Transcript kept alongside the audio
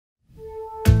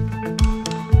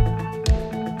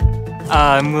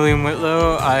I'm William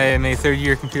Whitlow. I am a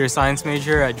third-year computer science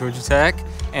major at Georgia Tech,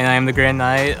 and I am the Grand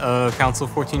Knight of Council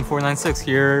 14496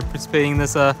 here participating in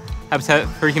this Habitat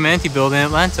for Humanity build in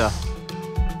Atlanta.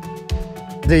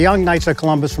 The Young Knights of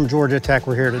Columbus from Georgia Tech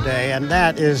were here today, and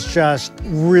that is just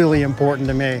really important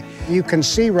to me. You can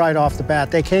see right off the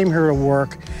bat, they came here to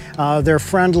work. They're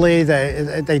friendly,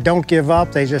 they don't give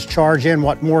up, they just charge in.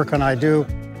 What more can I do?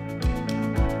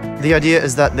 The idea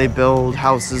is that they build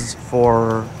houses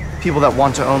for people that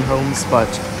want to own homes but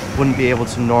wouldn't be able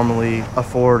to normally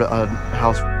afford a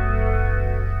house.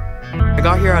 I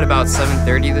got here at about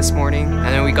 7:30 this morning, and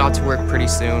then we got to work pretty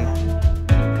soon.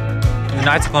 The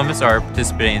Knights of Columbus are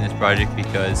participating in this project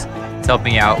because it's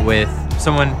helping out with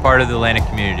someone part of the Atlanta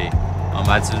community.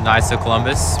 As the Knights of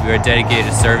Columbus, we are dedicated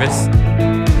to service.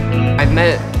 I've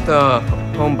met the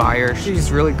home buyer.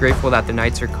 She's really grateful that the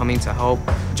Knights are coming to help.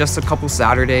 Just a couple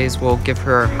Saturdays, we'll give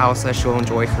her a house that she'll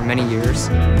enjoy for many years.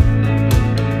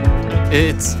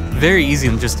 It's very easy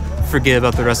to just forget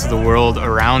about the rest of the world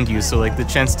around you, so like the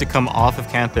chance to come off of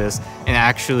campus and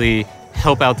actually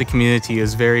help out the community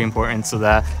is very important so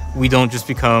that we don't just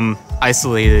become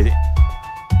isolated.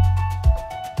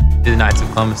 The Knights of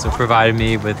Columbus have provided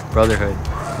me with brotherhood,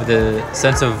 with a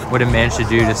sense of what a man should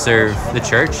do to serve the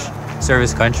church, serve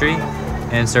his country,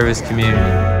 and serve his community.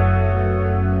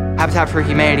 Habitat for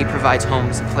Humanity provides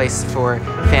homes, a place for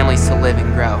families to live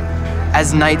and grow.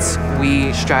 As Knights,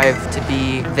 we strive to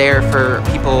be there for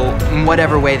people in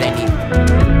whatever way they need.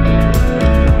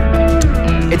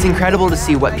 It's incredible to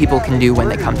see what people can do when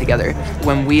they come together.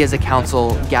 When we as a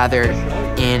council gather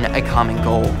in a common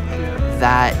goal,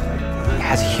 that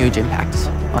has a huge impact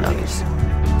on others.